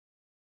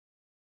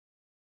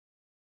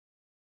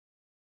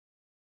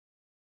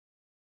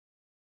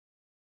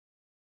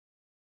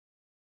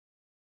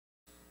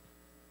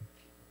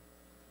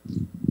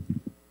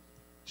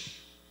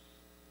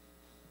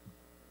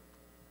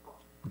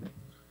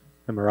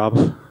And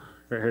Merab,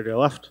 right here to your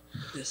left.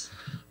 Yes.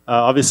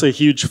 Obviously, a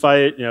huge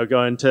fight.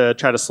 Going to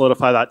try to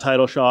solidify that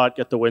title shot,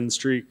 get the win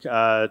streak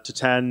to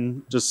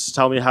 10. Just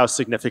tell me how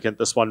significant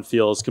this one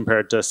feels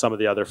compared to some of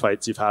the other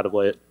fights you've had of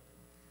late.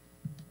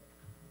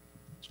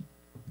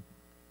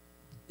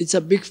 It's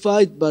a big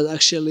fight, but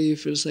actually it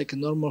feels like a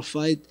normal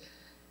fight.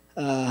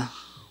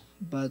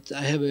 But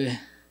I have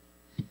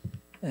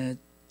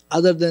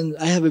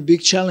I have a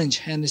big challenge,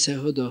 Henry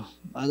Cejudo.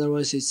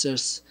 Otherwise, it's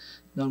just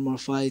normal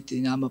fight.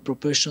 I'm a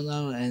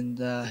professional, and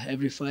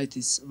every fight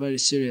is very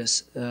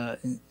serious.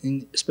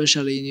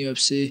 Especially in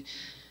UFC,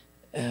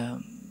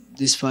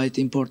 this fight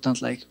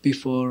important like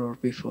before.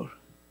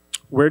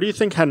 Where do you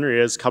think Henry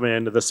is coming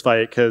into this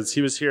fight? Because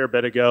he was here a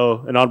bit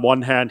ago, and on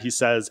one hand, he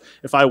says,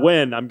 if I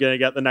win, I'm going to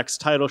get the next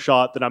title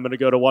shot, then I'm going to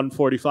go to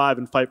 145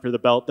 and fight for the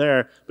belt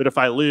there. But if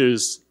I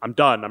lose, I'm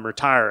done. I'm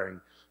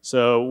retiring.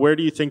 So where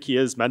do you think he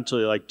is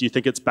mentally? Like, do you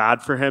think it's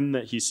bad for him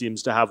that he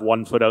seems to have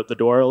one foot out the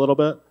door a little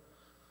bit?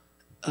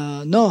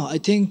 No, I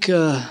think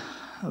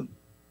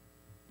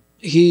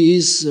he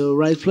is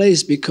right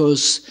place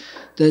because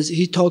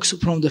he talks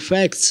from the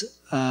facts.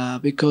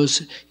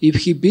 Because if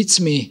he beats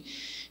me,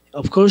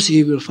 of course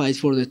he will fight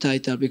for the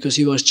title because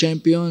he was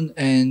champion,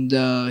 and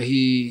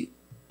he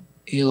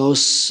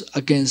lost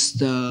against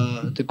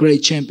the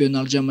great champion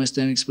Aljamain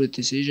Sterling split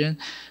decision,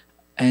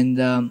 and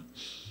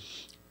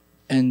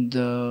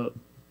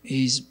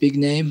he's big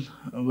name,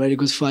 a very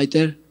good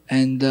fighter,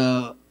 and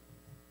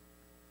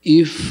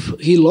if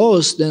he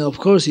lost, then of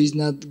course he's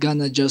not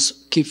gonna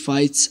just keep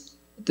fights,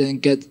 then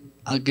get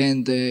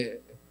again the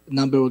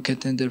number one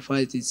contender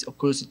fight. Of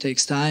course it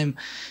takes time,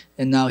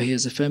 and now he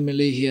has a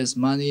family, he has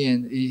money,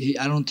 and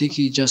I don't think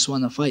he just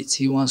wanna fight.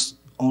 He wants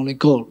only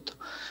gold,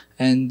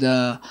 and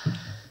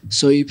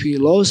so if he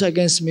loses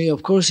against me,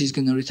 of course he's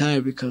gonna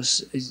retire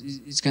because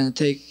it's gonna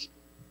take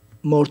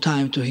more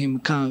time to him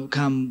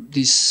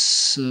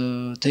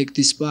take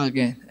this spot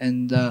again,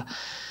 and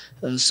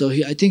so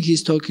I think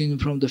he's talking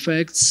from the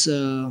facts,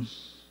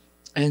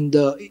 and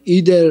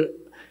either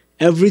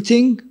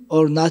everything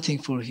or nothing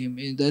for him.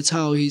 And that's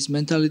how his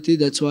mentality.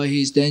 That's why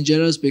he's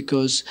dangerous,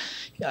 because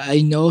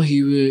I know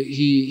he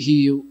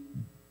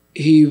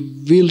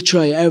will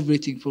try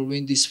everything for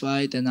win this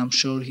fight, and I'm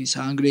sure he's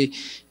hungry,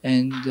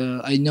 and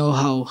I know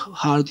how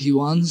hard he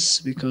wants,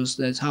 because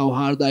that's how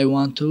hard I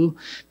want to,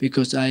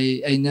 because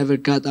I never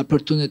got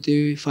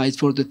opportunity fight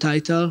for the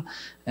title,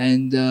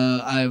 and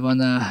I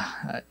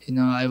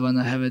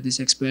wanna have this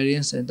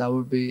experience, and that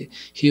would be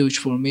huge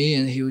for me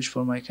and huge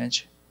for my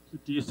country.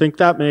 Do you think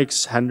that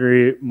makes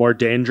Henry more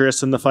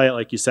dangerous in the fight?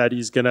 Like you said,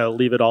 he's going to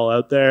leave it all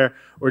out there.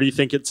 Or do you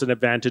think it's an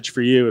advantage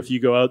for you if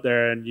you go out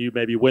there and you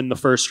maybe win the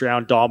first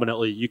round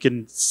dominantly, you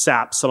can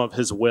sap some of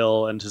his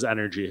will and his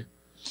energy?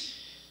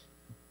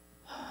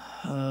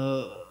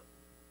 A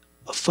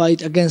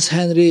fight against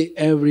Henry,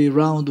 every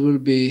round will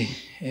be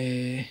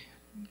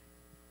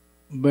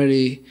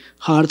very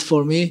hard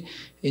for me.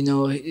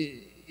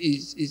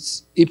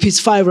 If it's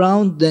 5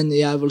 rounds, then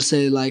yeah, I will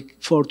say like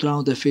 4th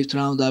round or 5th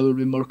round I will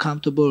be more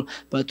comfortable.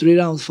 But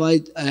 3-round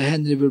fight,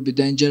 Henry will be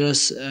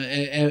dangerous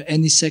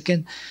any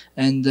second,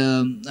 and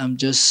I'm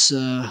just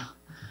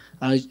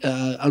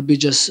I'll be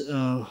just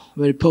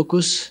very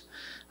focused,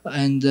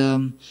 and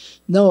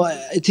no,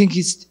 I think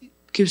it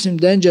keeps him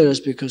dangerous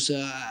because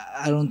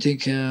I don't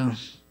think.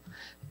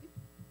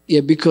 Yeah,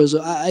 because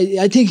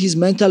I think he's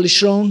mentally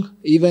strong.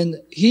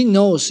 Even he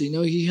knows,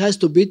 he has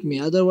to beat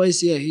me.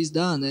 Otherwise, yeah, he's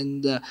done.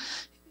 And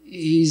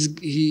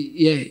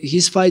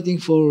he's fighting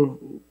for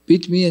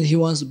beat me, and he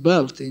wants the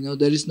belt.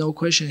 There is no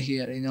question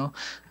here.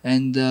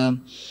 And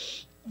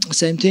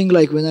same thing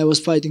like when I was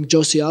fighting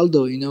Jose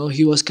Aldo.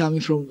 He was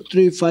coming from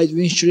 3-fight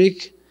win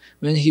streak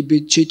when he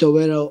beat Chito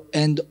Vera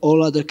and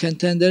all other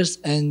contenders.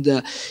 And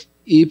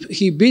if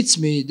he beats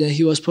me, then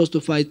he was supposed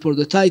to fight for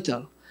the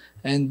title.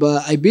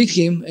 But I beat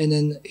him, and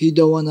then he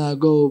don't wanna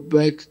go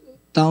back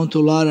down to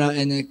Lara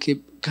and then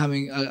keep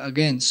coming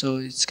again. So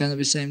it's gonna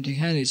be same thing,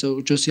 Henry.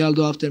 So Jose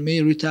Aldo after me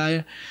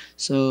retire.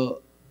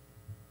 So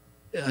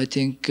I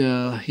think,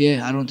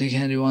 yeah, I don't think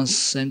Henry wants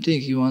same thing.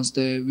 He wants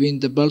to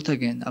win the belt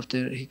again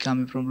after he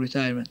coming from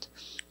retirement.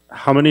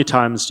 How many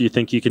times do you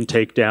think you can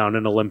take down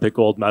an Olympic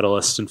gold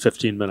medalist in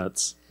 15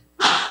 minutes?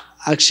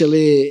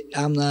 Actually,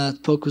 I'm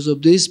not focused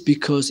on this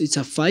because it's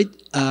a fight.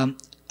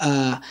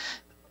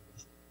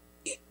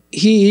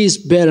 He is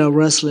better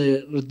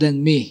wrestler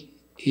than me.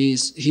 He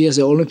has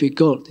an Olympic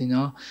gold,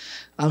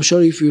 I'm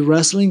sure if we're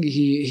wrestling,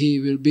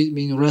 he will beat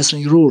me in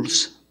wrestling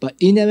rules. But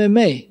in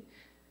MMA,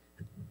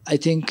 I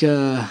think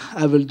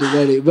I will do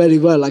very, very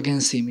well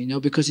against him,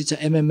 because it's a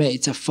MMA,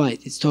 it's a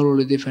fight. It's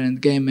totally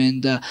different game,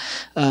 and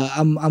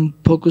I'm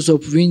focused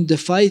on win the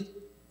fight,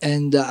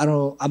 and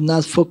I'm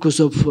not focused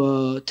of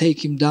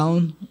take him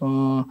down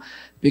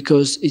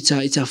because it's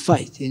a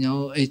fight.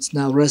 It's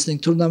not wrestling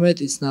tournament,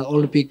 it's not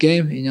Olympic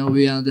game.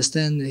 We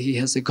understand he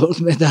has a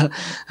gold medal,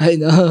 I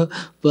know,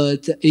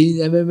 but in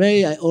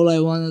MMA, all I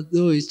want to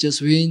do is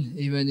just win,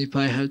 even if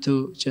I have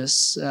to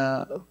just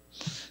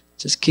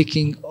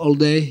kicking all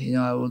day.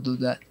 I will do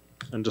that.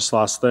 And just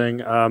last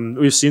thing,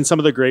 we've seen some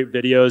of the great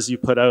videos you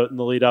put out in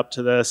the lead up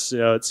to this. You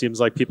know, it seems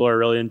like people are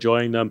really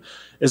enjoying them.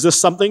 Is this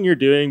something you're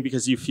doing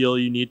because you feel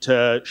you need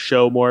to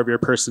show more of your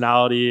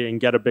personality and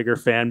get a bigger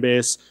fan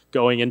base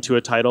going into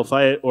a title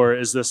fight? Or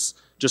is this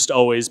just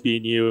always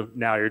being you,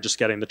 now you're just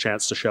getting the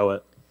chance to show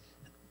it?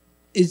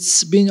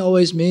 It's been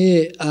always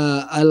me.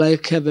 I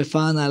like have a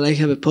fun. I like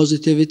have a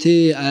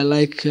positivity. I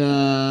like.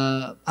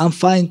 I'm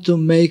fine to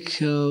make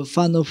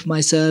fun of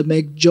myself,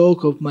 make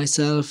joke of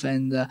myself,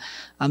 and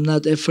I'm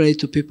not afraid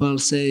to people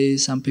say.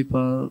 Some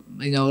people,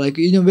 you know, like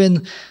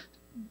when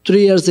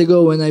 3 years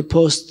ago when I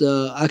post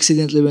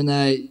accidentally when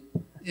I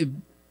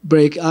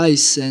break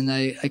ice and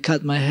I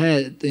cut my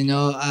head, you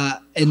know,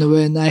 and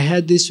when I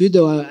had this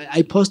video,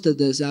 I posted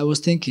this. I was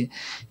thinking,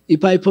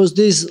 if I post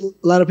this, a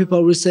lot of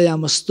people will say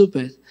I'm a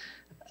stupid.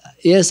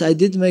 Yes, I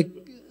did make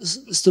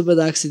stupid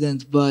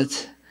accident,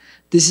 but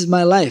this is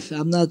my life.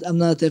 I'm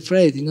not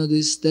afraid. You know,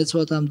 that's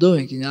what I'm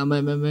doing. You know, I'm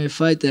a MMA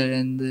fighter,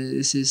 and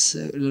this is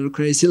a little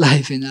crazy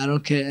life, and I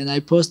don't care. And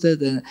I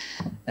posted, and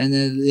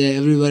then yeah,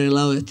 everybody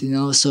love it. You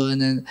know, so and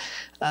then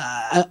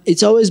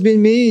it's always been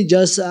me.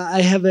 Just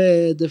I have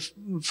the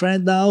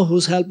friend now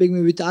who's helping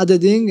me with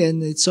editing,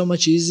 and it's so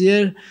much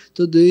easier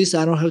to do this.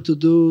 I don't have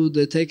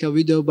to take a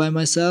video by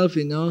myself.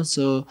 You know,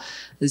 so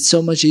it's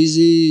so much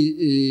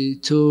easy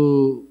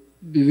to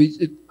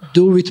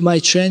do with my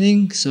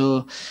training.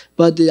 So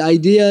but the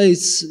idea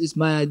is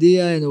my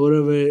idea, and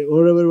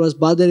whatever was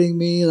bothering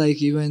me,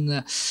 like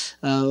even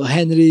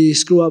Henry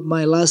screw up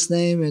my last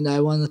name, and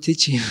I want to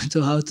teach him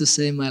to how to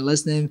say my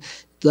last name.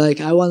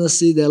 Like I want to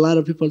see that a lot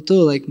of people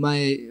too, like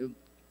my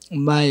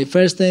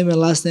first name and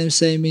last name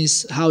same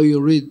is how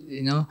you read,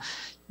 you know,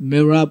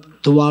 Merab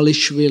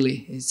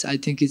Dvalishvili. I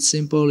think it's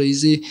simple,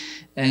 easy,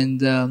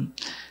 and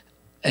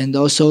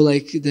also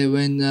like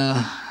when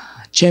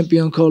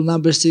champion called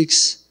number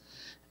 6,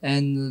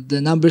 and the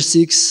number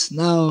 6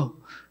 now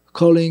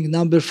calling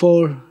number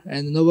 4,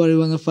 and nobody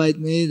wanna fight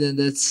me. Then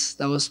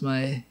that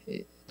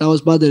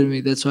was bothering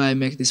me. That's why I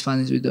make these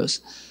funny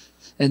videos.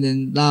 And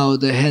then now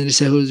the Henry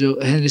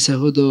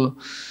Cejudo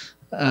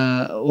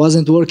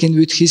wasn't working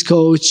with his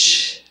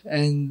coach,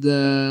 and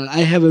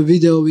I have a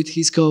video with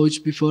his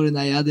coach before, and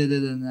I added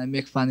it, and I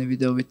make funny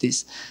video with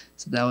this.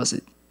 So that was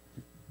it.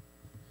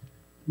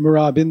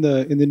 Merab, in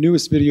the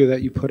newest video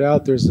that you put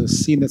out, there's a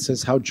scene that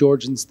says how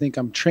Georgians think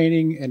I'm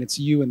training, and it's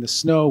you in the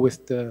snow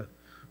with the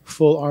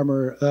full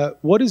armor.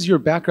 What is your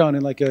background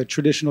in like a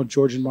traditional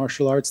Georgian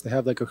martial arts? They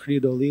have like a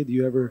khrido lead. Do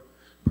you ever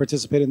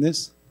participate in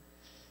this?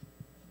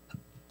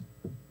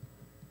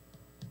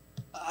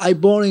 I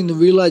born in the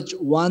village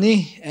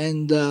Wani,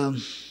 and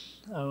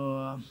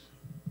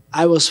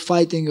I was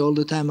fighting all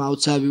the time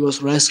outside. We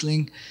was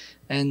wrestling,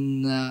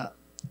 and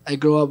I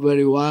grew up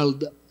very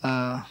wild.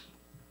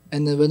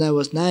 And then when I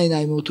was 9,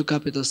 I moved to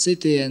capital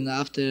city, and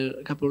after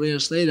a couple of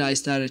years later, I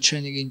started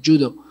training in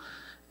judo,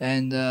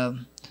 and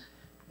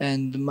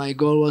my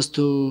goal was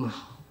to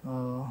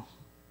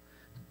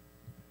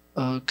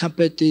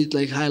compete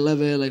like high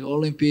level, like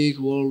Olympic,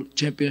 World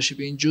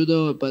Championship in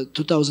judo. But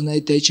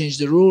 2008 they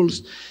changed the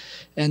rules,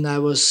 and I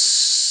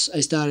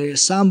started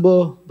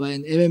sambo,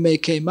 but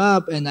MMA came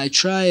up, and I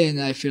tried,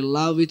 and I fell in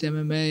love with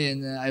MMA,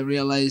 and I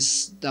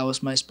realized that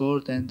was my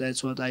sport, and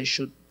that's what I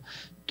should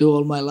do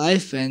all my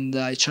life, and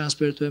I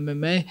transferred to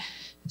MMA.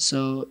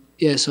 So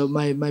yeah, so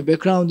my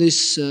background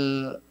is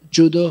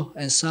judo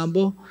and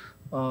sambo.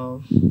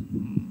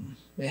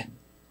 Yeah.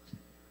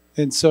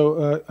 And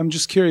so I'm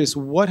just curious,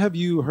 what have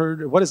you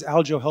heard? What has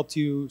Aljo helped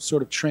you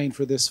sort of train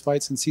for this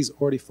fight, since he's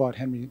already fought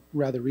Henry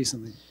rather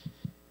recently?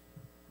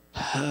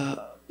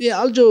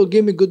 Yeah, Aljo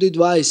gave me good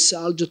advice.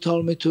 Aljo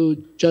told me to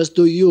just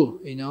do you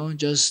know,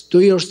 just do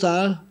your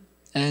style.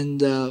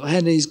 And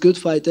Henry is good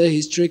fighter.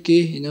 He's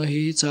tricky, you know.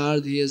 He hits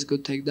hard. He has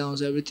good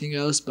takedowns, everything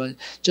else. But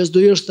just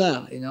do your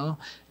style, you know.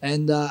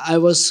 And I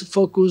was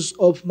focused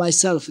of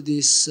myself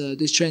this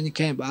training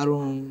camp. I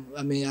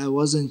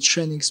wasn't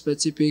training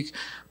specific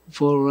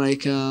for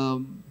like.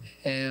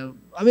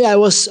 I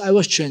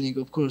was training,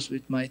 of course,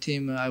 with my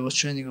team. I was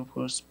training, of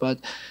course, but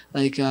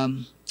like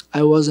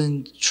I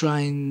wasn't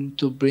trying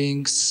to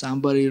bring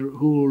somebody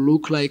who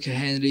look like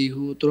Henry,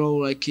 who throw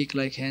like kick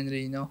like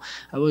Henry, you know.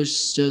 We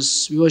was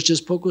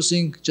just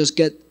focusing, just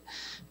get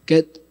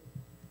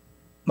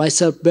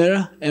myself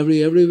better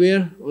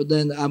everywhere.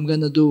 Then I'm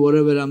gonna do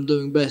whatever I'm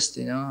doing best,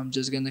 you know. I'm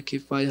just gonna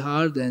keep fight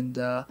hard, and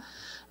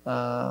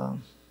yeah,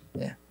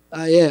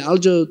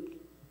 Aljo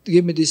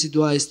give me this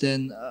advice.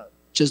 Then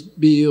just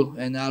be you,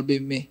 and I'll be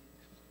me.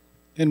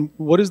 And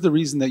what is the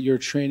reason that you're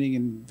training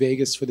in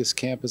Vegas for this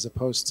camp as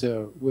opposed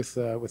to with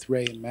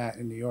Ray and Matt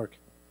in New York?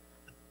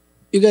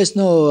 You guys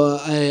know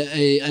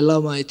I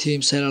love my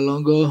team Serra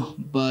Longo,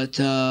 but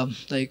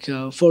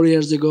 4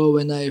 years ago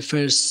when I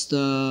first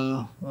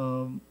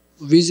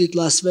visit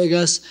Las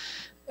Vegas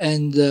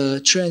and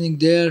training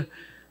there,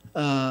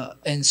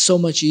 and so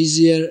much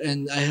easier,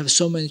 and I have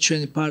so many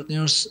training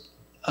partners,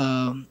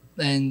 and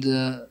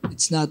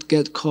it's not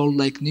get cold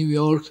like New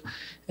York.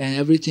 And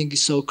everything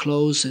is so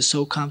close and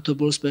so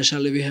comfortable,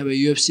 especially we have a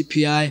UFC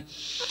PI.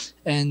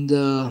 And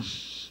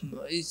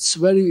it's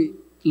very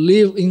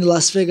live in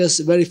Las Vegas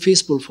very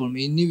peaceful for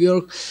me. In New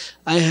York,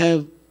 I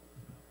have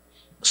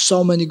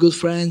so many good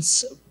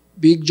friends,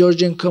 big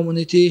Georgian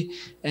community,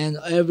 and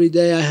every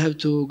day I have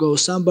to go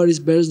somebody's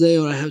birthday,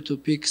 or I have to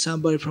pick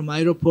somebody from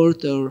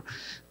airport, or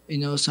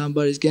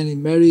somebody's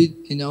getting married.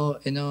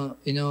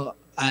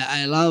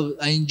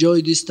 I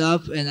enjoy this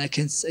stuff, and I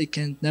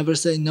can never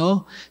say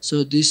no.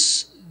 So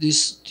this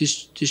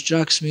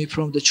distracts me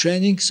from the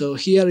training. So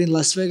here in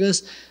Las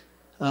Vegas,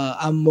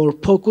 I'm more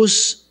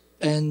focused,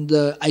 and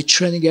I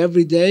training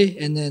every day,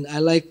 and then I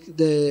like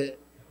the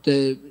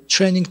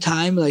training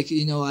time. Like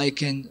I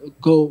can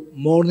go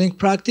morning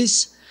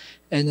practice,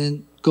 and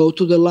then go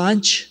to the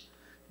lunch,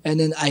 and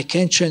then I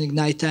can training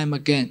nighttime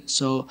again.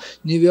 So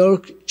New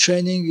York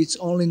training, it's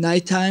only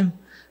nighttime,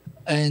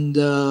 and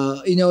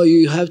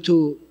you have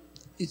to.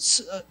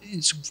 It's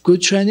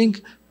good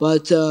training,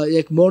 but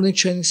like morning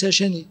training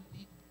session,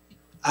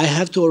 I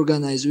have to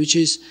organize, which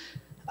is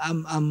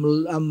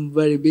I'm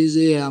very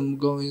busy. I'm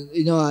going.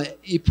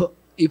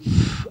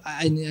 If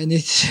I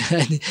need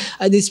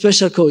I need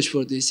special coach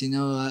for this,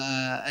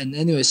 and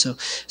anyway, so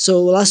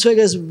Las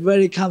Vegas is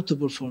very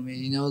comfortable for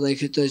me, like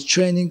the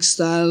training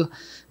style,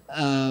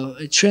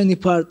 training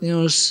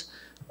partners,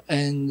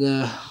 and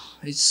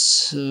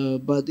it's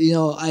but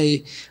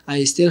I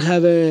still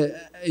have a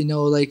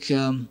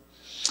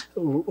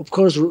of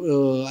course,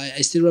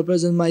 I still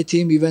represent my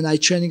team. Even I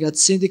training at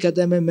Syndicate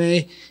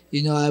MMA.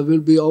 I will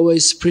be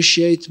always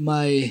appreciate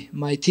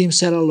my team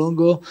Sarah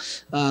Longo.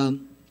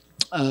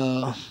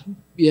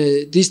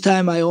 This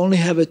time I only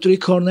have 3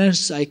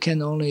 corners. I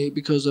can only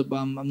because of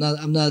I'm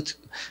not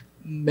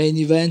main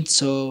event.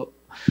 So,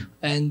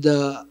 and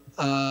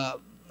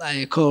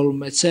I call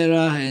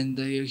Metzera, and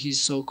he's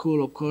so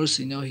cool. Of course,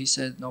 he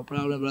said no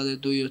problem, brother,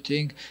 do your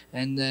thing.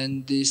 And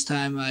then this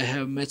time I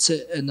have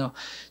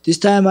this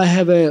time I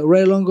have a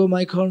Ray Longo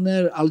my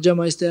corner,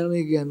 Aljamain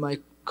Sterling, and my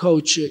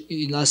coach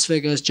in Las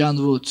Vegas, John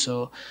Wood.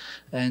 So.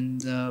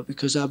 And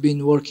because I've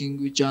been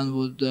working with John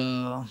Wood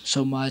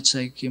so much,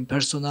 like in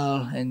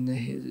personal, and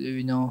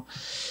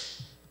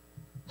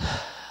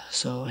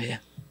so yeah,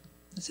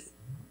 that's it.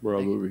 We're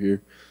all over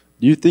here.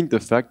 Do you think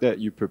the fact that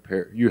you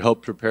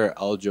helped prepare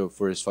Aljo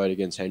for his fight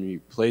against Henry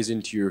plays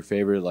into your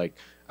favor? Like,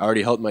 I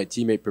already helped my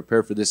teammate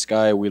prepare for this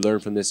guy. We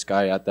learned from this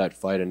guy at that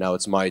fight, and now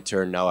it's my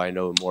turn. Now I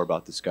know more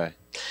about this guy.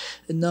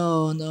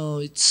 No,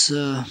 it's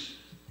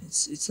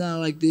not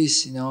like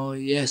this,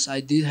 Yes,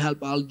 I did help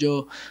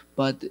Aljo,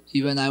 but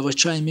even I was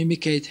trying to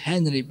mimicate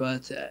Henry,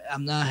 but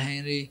I'm not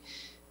Henry.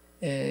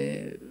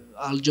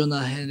 Aljo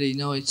not Henry.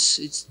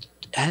 It's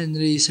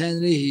Henry is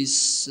Henry.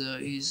 He's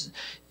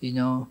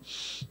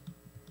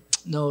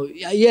no,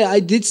 yeah, I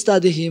did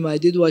study him. I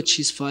did watch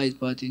his fight,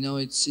 but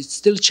it's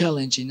still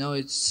challenge.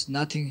 It's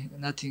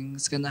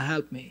nothing's gonna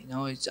help me.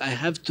 I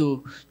have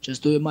to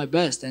just do my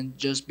best and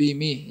just be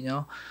me.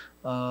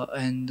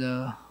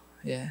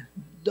 Yeah.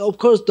 Of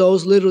course,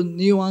 those little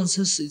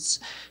nuances,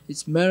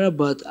 it's Merab,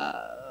 but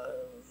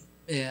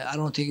yeah, I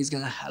don't think it's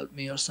gonna help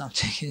me or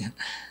something.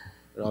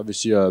 And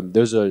obviously,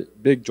 there's a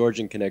big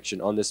Georgian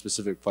connection on this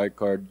specific fight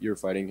card. You're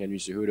fighting Henry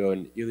Cejudo,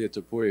 and Ilia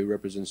Topuria, who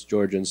represents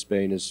Georgia and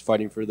Spain, is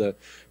fighting for the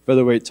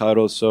featherweight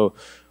title. So,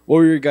 what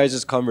were your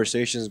guys'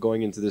 conversations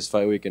going into this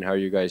fight week, and how are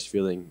you guys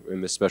feeling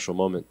in this special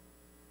moment?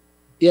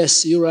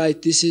 Yes, you're right.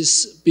 This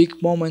is a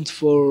big moment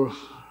for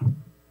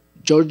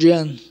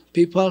Georgian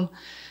people.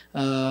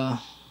 The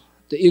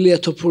Ilia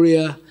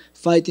Topuria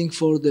fighting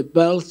for the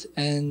belt,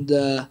 and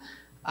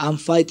I'm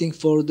fighting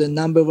for the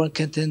 #1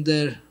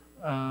 contender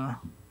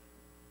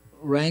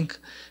rank,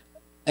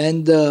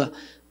 and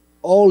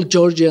all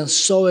Georgians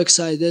so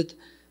excited.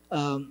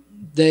 Some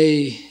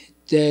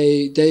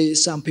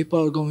people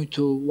are going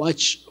to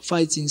watch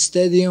fights in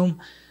stadium.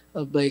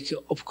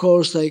 Of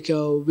course,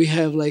 we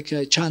have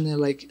a channel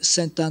like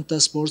Sentanta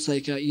Sports,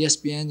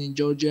 ESPN in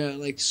Georgia.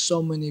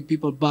 So many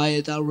people buy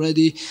it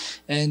already,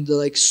 and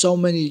so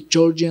many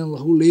Georgians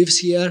who lives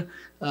here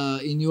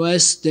in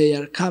US, they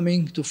are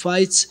coming to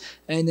fights,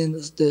 and then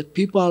the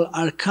people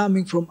are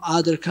coming from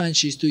other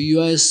countries to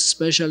US,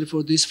 especially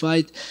for this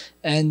fight.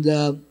 And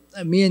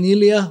me and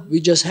Ilia, we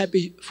just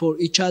happy for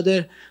each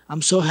other.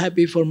 I'm so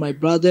happy for my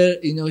brother.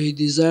 He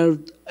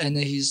deserved, and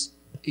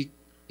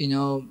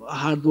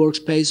hard work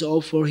pays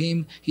off for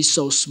him. He's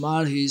so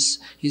smart. He's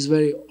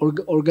very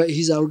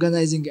he's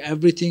organizing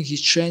everything.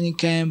 His training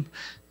camp,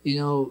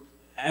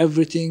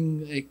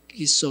 everything.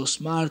 He's so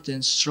smart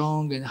and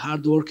strong and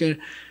hard worker.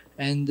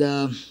 And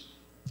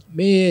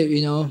me,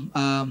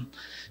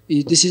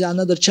 this is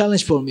another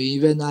challenge for me.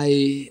 Even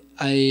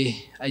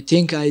I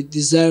think I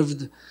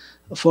deserved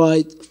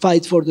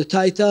fight for the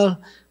title.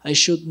 I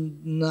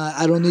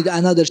don't need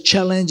another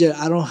challenger.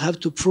 I don't have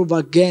to prove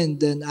again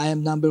that I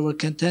am #1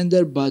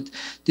 contender, but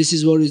this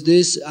is what it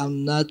is.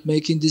 I'm not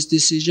making this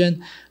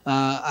decision.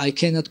 I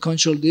cannot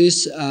control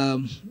this.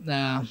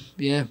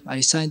 Yeah, I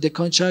signed the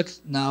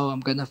contract. Now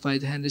I'm going to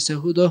fight Henry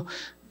Cejudo.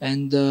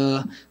 And,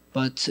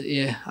 but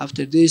yeah,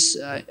 after this,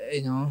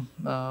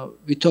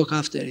 we talk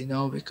after,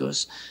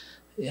 because,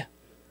 yeah.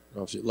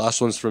 Obviously, last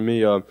one's from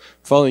me.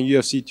 Following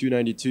UFC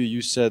 292,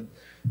 you said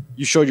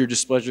you showed your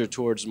displeasure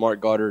towards Mark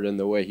Goddard and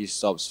the way he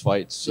stops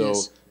fights. So,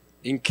 Yes.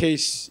 in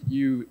case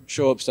you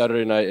show up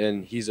Saturday night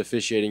and he's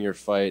officiating your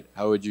fight,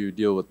 how would you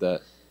deal with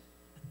that?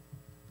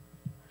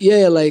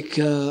 Yeah, like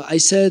I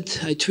said,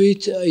 I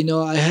tweet,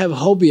 I have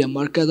hobby,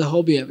 marcada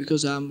hobby,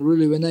 because I'm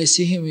really, when I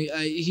see him,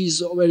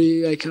 he's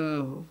very like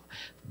a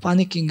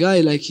panicking guy,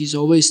 like he's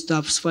always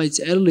stops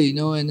fights early,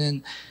 and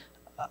then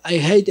I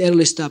hate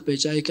early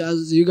stoppage. Like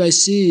as you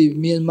guys see,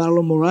 me and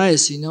Marlon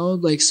Moraes,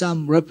 like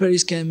some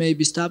referees can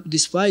maybe stop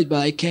this fight, but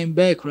I came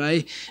back,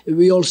 right?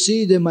 We all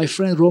see that my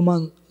friend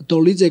Roman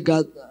Dolidze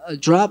got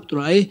dropped,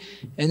 right?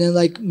 And then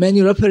like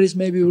many referees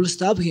maybe will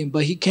stop him,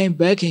 but he came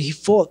back and he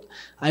fought.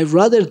 I'd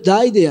rather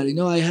die there.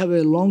 I have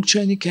a long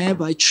training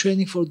camp. I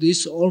training for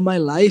this all my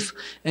life,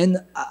 and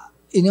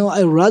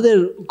I'd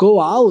rather go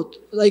out.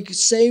 Like,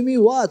 say me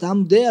what?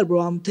 I'm there,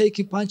 bro. I'm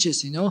taking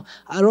punches,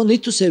 I don't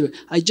need to save it.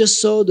 I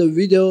just saw the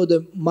video,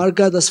 the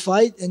Margada's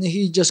fight, and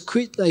he just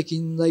quit like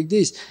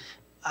this.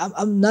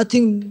 I'm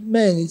nothing,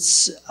 man.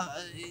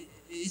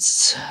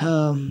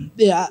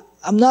 Yeah.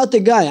 I'm not a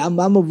guy. I'm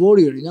a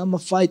warrior. I'm a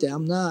fighter. I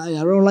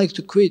don't like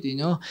to quit.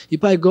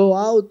 If I go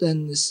out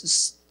and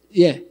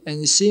and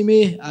you see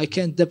me, I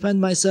can defend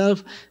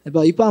myself.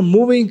 But if I'm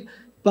moving,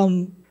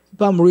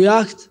 if I'm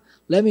react,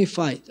 let me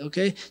fight.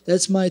 Okay,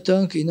 that's my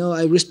tongue.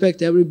 I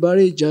respect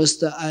everybody.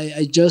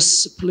 I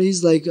just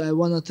please, like, I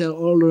wanna tell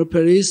all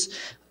referees,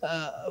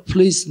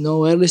 please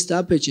no early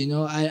stoppage.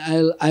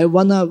 I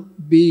wanna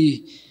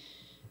be.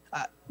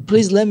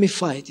 Please let me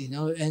fight,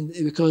 and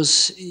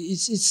because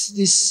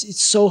it's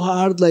so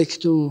hard, like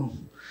to,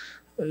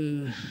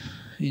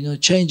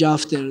 change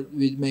after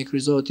we make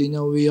result.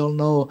 We all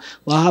know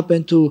what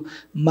happened to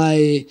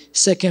my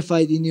second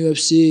fight in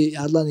UFC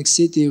Atlantic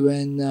City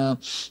when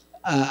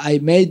I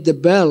made the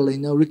bell.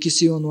 Ricky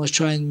Simon was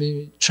trying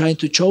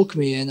to choke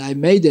me, and I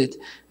made it.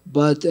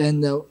 But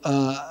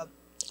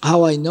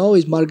how I know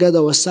is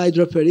Margada was side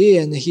referee,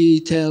 and he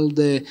tell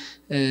the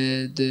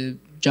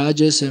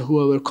judges and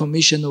whoever,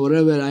 commission or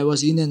whatever, I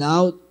was in and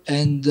out,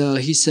 and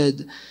they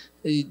said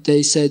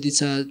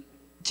it's a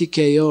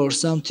TKO or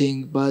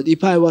something. But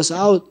if I was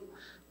out,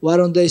 why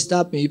don't they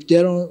stop me? If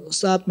they don't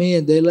stop me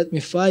and they let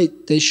me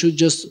fight, they should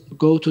just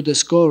go to the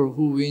score,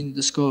 who win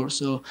the score.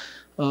 So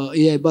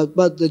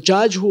but the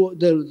judge,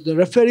 the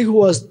referee who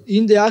was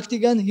in the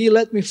octagon, he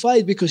let me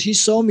fight because he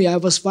saw me. I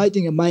was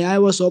fighting and my eye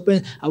was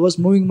open. I was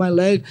moving my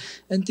leg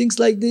and things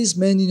like this,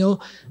 man.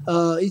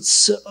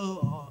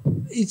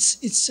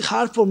 It's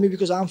hard for me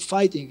because I'm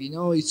fighting.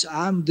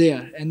 I'm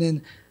there,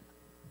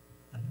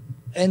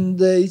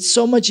 and it's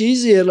so much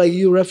easier. Like,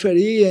 you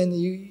referee and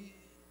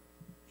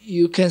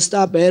you can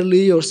stop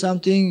early or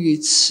something.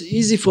 It's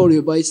easy for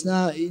you, but it's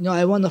not.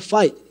 I want to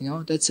fight.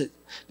 That's it.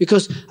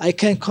 Because I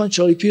can't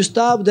control. If you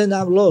stop, then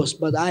I'm lost.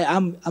 But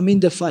I'm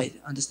in the fight.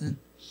 Understand?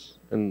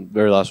 And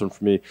very last one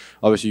for me.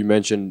 Obviously, you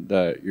mentioned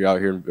that you're out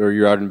here, or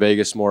you're out in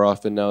Vegas more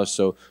often now.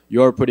 So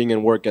you are putting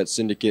in work at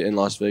Syndicate in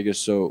Las Vegas.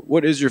 So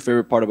what is your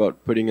favorite part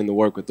about putting in the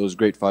work with those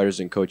great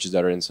fighters and coaches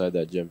that are inside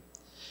that gym?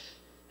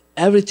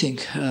 Everything.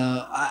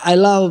 I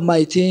love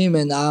my team,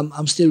 and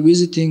I'm still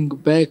visiting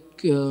back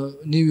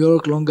New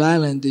York, Long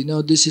Island.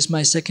 This is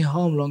my second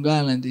home, Long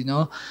Island.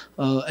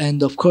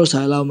 And of course,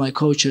 I love my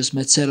coaches,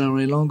 Metzera,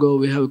 Ray Longo.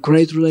 We have a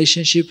great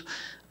relationship.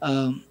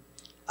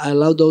 I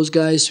love those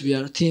guys. We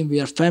are a team. We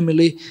are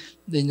family.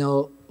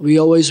 We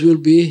always will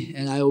be,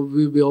 and I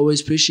will be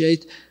always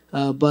appreciate.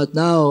 But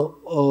now,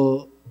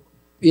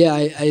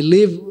 I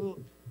live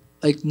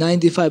like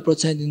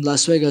 95% in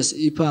Las Vegas.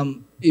 If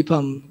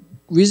I'm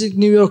visit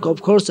New York,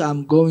 of course,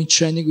 I'm going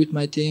training with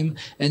my team.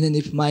 And then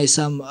if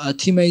some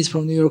teammates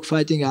from New York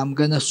fighting, I'm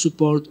gonna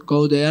support,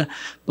 go there.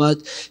 But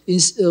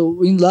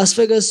in Las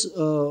Vegas,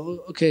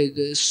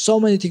 there's so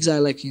many things I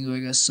like in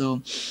Vegas.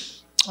 So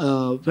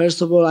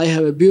first of all, I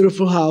have a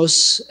beautiful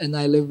house and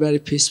I live very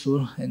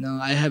peaceful.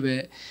 I have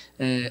a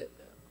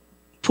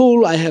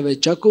pool, I have a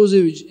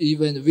jacuzzi, which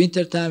even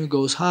winter time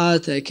goes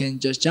hot. I can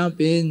just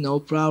jump in, no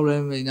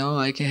problem.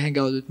 I can hang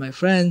out with my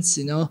friends.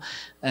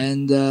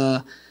 And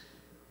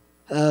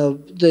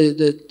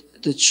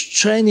the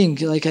training,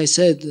 like I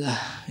said,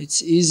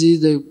 it's easy.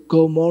 The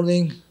go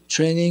morning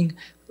training,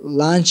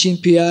 lunch in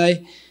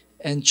PI,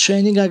 and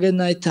training again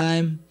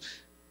nighttime.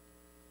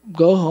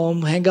 Go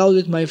home, hang out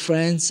with my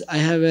friends. I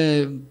have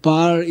a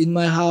bar in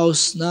my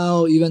house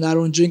now. Even I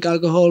don't drink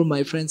alcohol.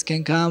 My friends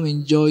can come,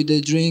 enjoy the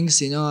drinks.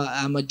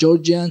 I'm a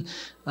Georgian,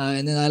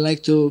 and then I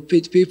like to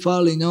meet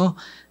people.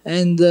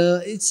 And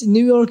it's in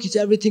New York.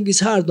 Everything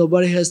is hard.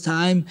 Nobody has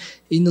time.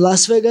 In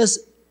Las Vegas,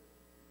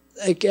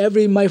 like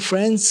my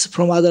friends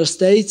from other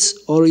states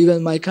or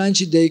even my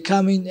country, they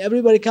come in.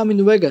 Everybody come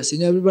in Vegas.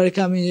 Everybody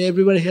come in.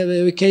 Everybody have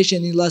a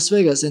vacation in Las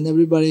Vegas, and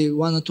everybody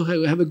wanted to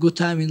have a good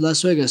time in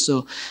Las Vegas.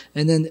 So,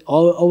 and then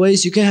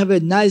always you can have a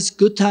nice,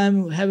 good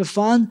time, have a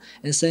fun,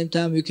 and same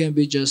time you can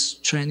be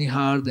just training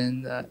hard.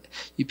 And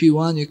if you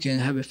want, you can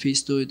have a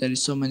feast too. There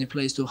is so many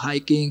places to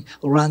hiking,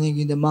 or running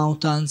in the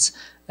mountains,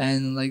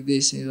 and like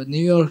this.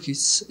 New York,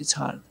 it's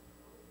hard.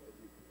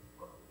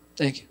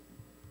 Thank you.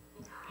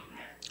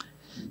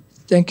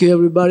 Thank you,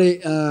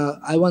 everybody.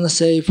 I want to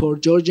say for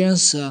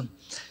Georgians,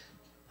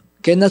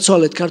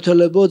 გენაცვალეთ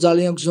ქართველებო,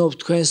 ძალიან გზნობთ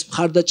თქვენს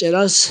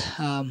მხარდაჭერას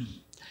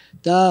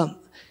და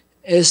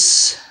ეს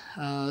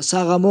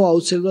საღამო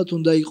აუცილებლად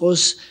უნდა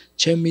იყოს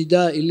ჩემი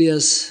და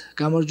ილიას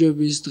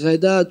გამარჯვების დღე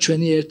და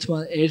ჩვენი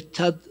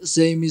ერთად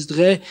ზეიმის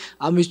დღე.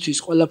 ამისთვის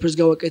ყველაფერს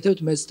გავაკეთებთ,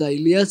 მეც და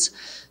ილიაც.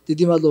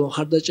 დიდი მადლობა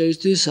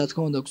მხარდაჭერისთვის, რა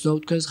თქმა უნდა,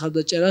 გზნობთ თქვენს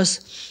მხარდაჭერას.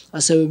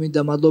 ასევე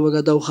მინდა მადლობა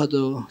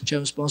გადავხადო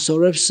ჩემს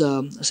სპონსორებს,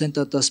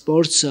 Sentata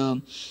Sports,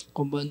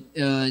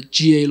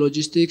 GA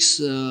Logistics,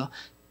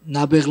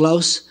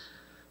 ნაბეღლავს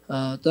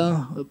და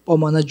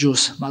პომანა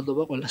ჯუს.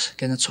 მადლობა ყველას,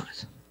 გენაცვალეთ.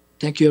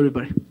 Thank you,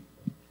 everybody.